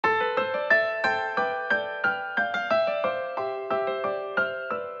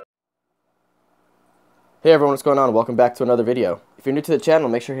Hey everyone, what's going on? Welcome back to another video. If you're new to the channel,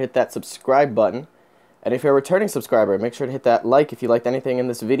 make sure to hit that subscribe button. And if you're a returning subscriber, make sure to hit that like if you liked anything in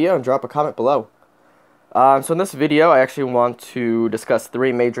this video and drop a comment below. So in this video, I actually want to discuss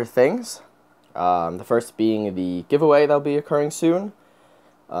three major things. The first being the giveaway that'll be occurring soon.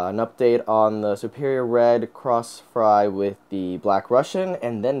 An update on the Superior Red cross fry with the Black Russian,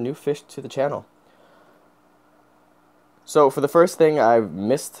 and then new fish to the channel. So for the first thing, I've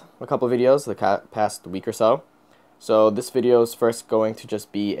missed a couple of videos the past week or so. So this video is first going to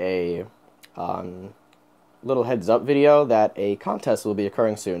just be a little heads up video that a contest will be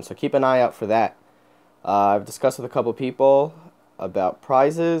occurring soon. So keep an eye out for that. I've discussed with a couple of people about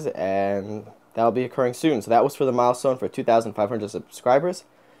prizes, and that'll be occurring soon. So that was for the milestone for 2,500 subscribers,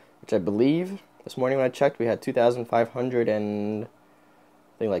 which I believe this morning when I checked we had 2,500 and I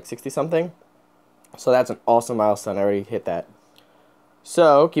think like 60 something. So that's an awesome milestone. I already hit that.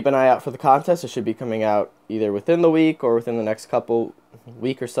 So keep an eye out for the contest. It should be coming out either within the week or within the next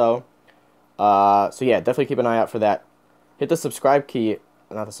week or so. So yeah, definitely keep an eye out for that. Hit the subscribe key,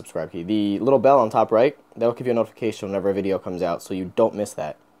 not the subscribe key, the little bell on top right. That'll give you a notification whenever a video comes out, so you don't miss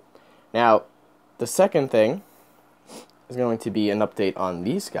that. Now, the second thing is going to be an update on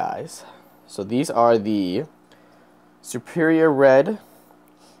these guys. So these are the Superior Red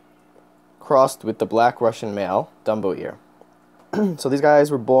crossed with the Black Russian male Dumbo ear. So these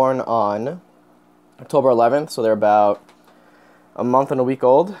guys were born on October 11th, so they're about a month and a week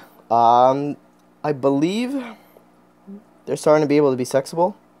old. I believe they're starting to be able to be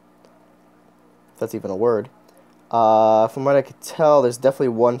sexable, if that's even a word. From what I could tell, there's definitely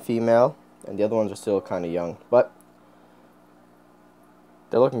one female, and the other ones are still kind of young, but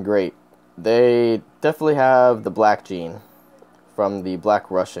they're looking great. They definitely have the black gene from the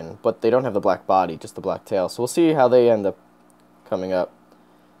Black Russian, but they don't have the black body, just the black tail. So we'll see how they end up coming up.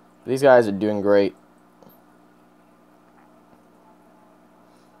 These guys are doing great.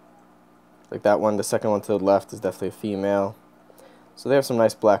 Like that one, the second one to the left is definitely a female. So they have some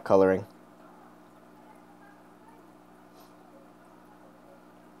nice black coloring.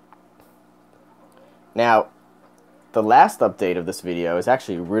 Now, the last update of this video is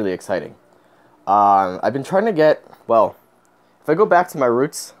actually really exciting. I've been trying to get, well, if I go back to my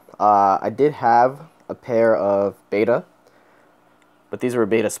roots, I did have a pair of beta, but these were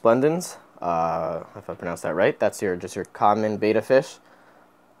beta splendens, if I pronounced that right. That's just your common beta fish.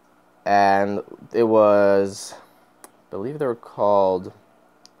 And it was, I believe they were called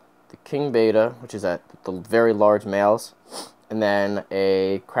the King Beta, which is at the very large males, and then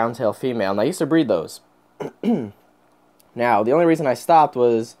a crown tail female. And I used to breed those. Now, the only reason I stopped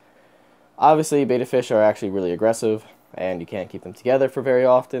was, obviously, beta fish are actually really aggressive, and you can't keep them together for very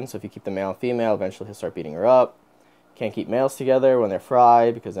often. So if you keep the male and female, eventually he'll start beating her up. Can't keep males together when they're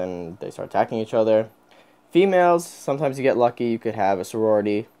fried, because then they start attacking each other. Females, sometimes you get lucky. You could have a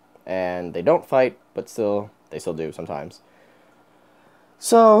sorority, and they don't fight, but they still do sometimes.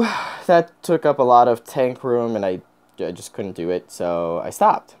 So that took up a lot of tank room, and I just couldn't do it, so I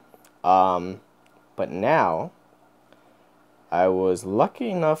stopped. But now, I was lucky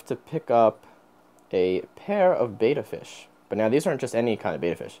enough to pick up a pair of beta fish. But now these aren't just any kind of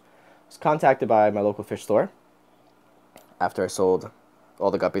beta fish. I was contacted by my local fish store after I sold all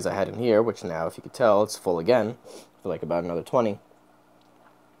the guppies I had in here, which now, if you could tell, it's full again for like about another 20.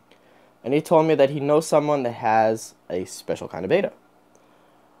 And he told me that he knows someone that has a special kind of beta.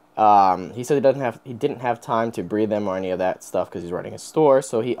 He said he didn't have time to breed them or any of that stuff because he's running a store,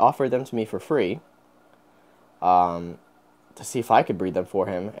 so he offered them to me for free. To see if I could breed them for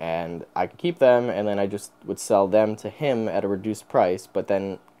him, and I could keep them, and then I just would sell them to him at a reduced price, but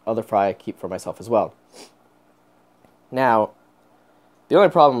then other fry I keep for myself as well. Now, the only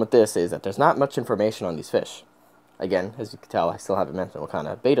problem with this is that there's not much information on these fish. Again, as you can tell, I still haven't mentioned what kind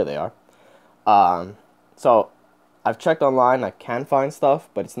of beta they are. So, I've checked online, I can find stuff,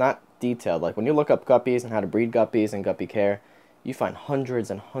 but it's not detailed. Like, when you look up guppies and how to breed guppies and guppy care, you find hundreds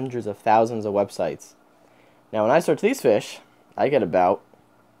and hundreds of thousands of websites. Now, when I search these fish, I get about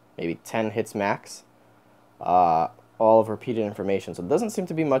maybe 10 hits max, all of repeated information. So, it doesn't seem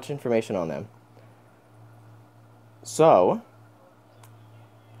to be much information on them. So,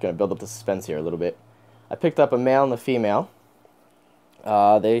 I'm going to build up the suspense here a little bit. I picked up a male and a female.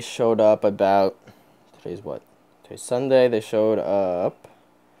 They showed up about, today's what? Today's Sunday. They showed up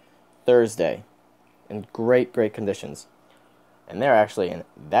Thursday in great conditions. And they're actually in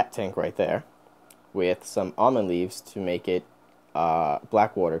that tank right there with some almond leaves to make it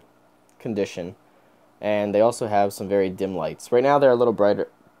black water condition. And they also have some very dim lights. Right now they're a little brighter,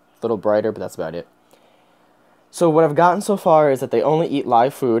 but that's about it. So what I've gotten so far is that they only eat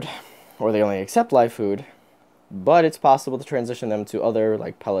live food, or they only accept live food, but it's possible to transition them to other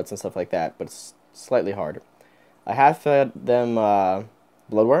like pellets and stuff like that, but it's slightly harder. I have fed them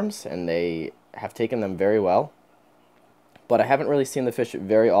bloodworms, and they have taken them very well, but I haven't really seen the fish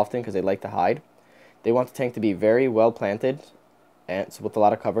very often because they like to hide. They want the tank to be very well planted and with a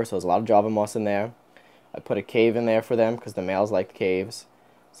lot of cover, so there's a lot of Java moss in there. I put a cave in there for them because the males like caves.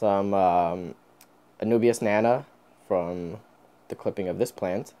 Some Anubias nana from the clipping of this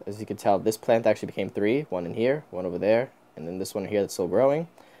plant. As you can tell, this plant actually became 3, one in here, one over there, and then this one here that's still growing.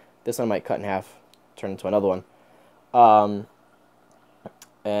 This one might cut in half, turn into another one.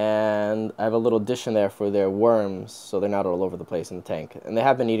 And I have a little dish in there for their worms, so they're not all over the place in the tank. And they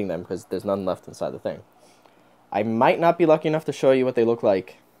have been eating them because there's none left inside the thing. I might not be lucky enough to show you what they look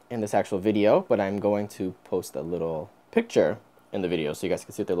like in this actual video, but I'm going to post a little picture in the video so you guys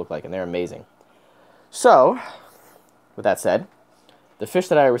can see what they look like, and they're amazing. So, with that said, the fish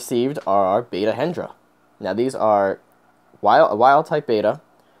that I received are Beta Hendra. Now these are a wild type beta,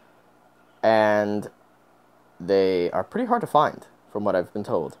 and they are pretty hard to find from what I've been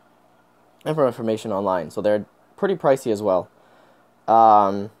told, and from information online, so they're pretty pricey as well.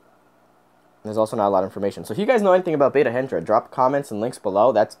 There's also not a lot of information. So if you guys know anything about Beta Hendra, drop comments and links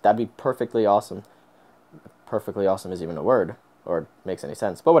below. That'd be perfectly awesome. Perfectly awesome is even a word, or makes any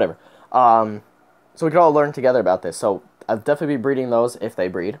sense, but whatever. So we could all learn together about this. So I'll definitely be breeding those if they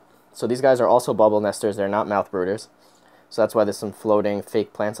breed. So these guys are also bubble nesters. They're not mouth brooders. So that's why there's some floating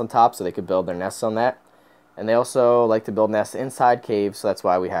fake plants on top, so they could build their nests on that. And they also like to build nests inside caves, so that's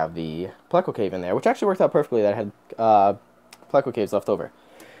why we have the pleco cave in there, which actually worked out perfectly. That had pleco caves left over.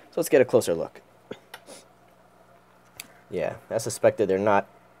 So let's get a closer look. Yeah, as suspected, they're not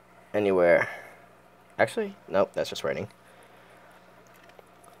anywhere. Actually, nope, that's just writing.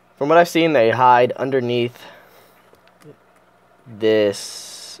 From what I've seen, they hide underneath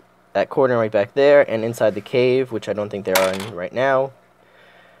that corner right back there, and inside the cave, which I don't think they are in right now.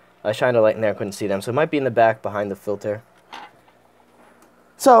 I shined a light in there, I couldn't see them, so it might be in the back behind the filter.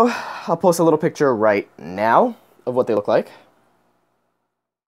 So, I'll post a little picture right now of what they look like.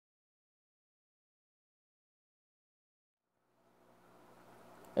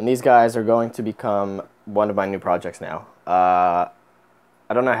 And these guys are going to become one of my new projects now. I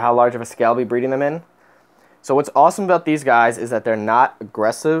don't know how large of a scale I'll be breeding them in. So what's awesome about these guys is that they're not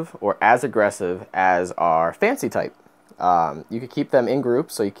aggressive or as aggressive as our fancy type. You could keep them in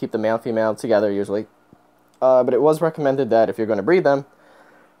groups, so you keep the male and female together usually. But it was recommended that if you're going to breed them,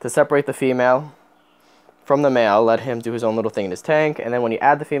 to separate the female from the male, let him do his own little thing in his tank, and then when you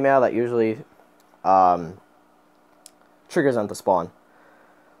add the female, that usually triggers them to spawn.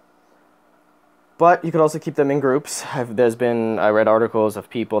 But you could also keep them in groups. I read articles of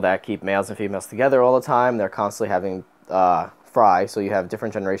people that keep males and females together all the time. They're constantly having fry, so you have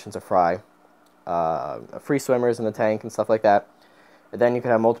different generations of fry. Free swimmers in the tank and stuff like that. And then you can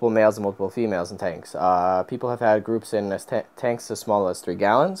have multiple males and multiple females in tanks. People have had groups in tanks as small as 3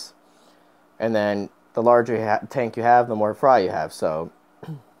 gallons. And then the larger tank you have, the more fry you have. So,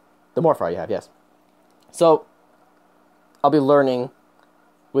 the more fry you have, yes. So, I'll be learning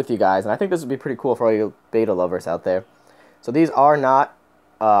with you guys, and I think this would be pretty cool for all you beta lovers out there. So these are not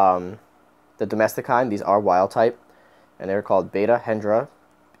the domestic kind. These are wild type, and they're called Beta Hendra,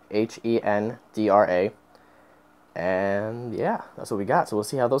 Hendra. And yeah, that's what we got. So we'll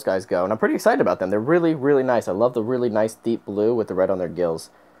see how those guys go, and I'm pretty excited about them. They're really, really nice. I love the really nice deep blue with the red on their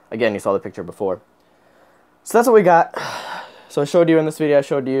gills. Again, you saw the picture before. So that's what we got. So I showed you in this video, I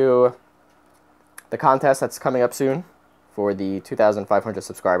showed you the contest that's coming up soon for the 2,500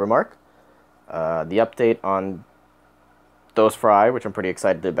 subscriber mark. The update on those fry, which I'm pretty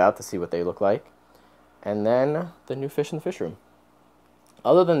excited about to see what they look like. And then the new fish in the fish room.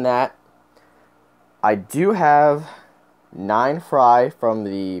 Other than that, I do have 9 fry from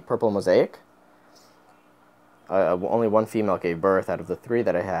the purple mosaic. Only 1 female gave birth out of the 3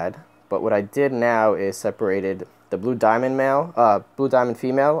 that I had. But what I did now is separated the blue diamond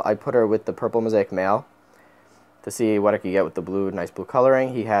female. I put her with the purple mosaic male to see what I could get with the blue, nice blue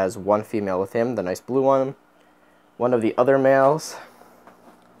coloring. He has 1 female with him, the nice blue one. One of the other males,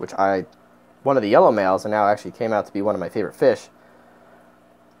 one of the yellow males, and now actually came out to be one of my favorite fish.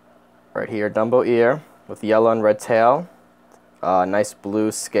 Right here, Dumbo ear with yellow and red tail. Nice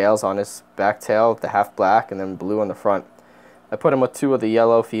blue scales on his back tail, the half black, and then blue on the front. I put him with 2 of the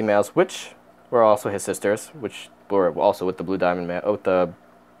yellow females, which were also his sisters, which were also with the blue diamond male, with the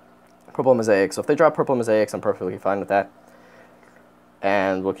purple mosaic. So if they drop purple mosaics, I'm perfectly fine with that.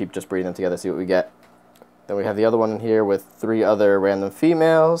 And we'll keep just breeding them together, see what we get. Then we have the other one here with 3 other random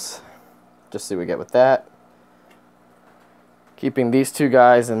females. Just see what we get with that. Keeping these two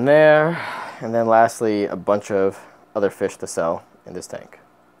guys in there, and then lastly, a bunch of other fish to sell in this tank.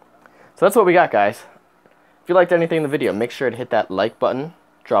 So that's what we got, guys. If you liked anything in the video, make sure to hit that like button,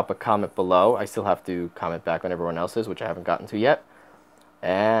 drop a comment below. I still have to comment back on everyone else's, which I haven't gotten to yet.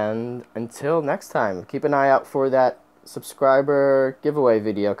 And until next time, keep an eye out for that subscriber giveaway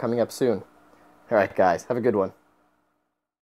video coming up soon. Alright guys, have a good one.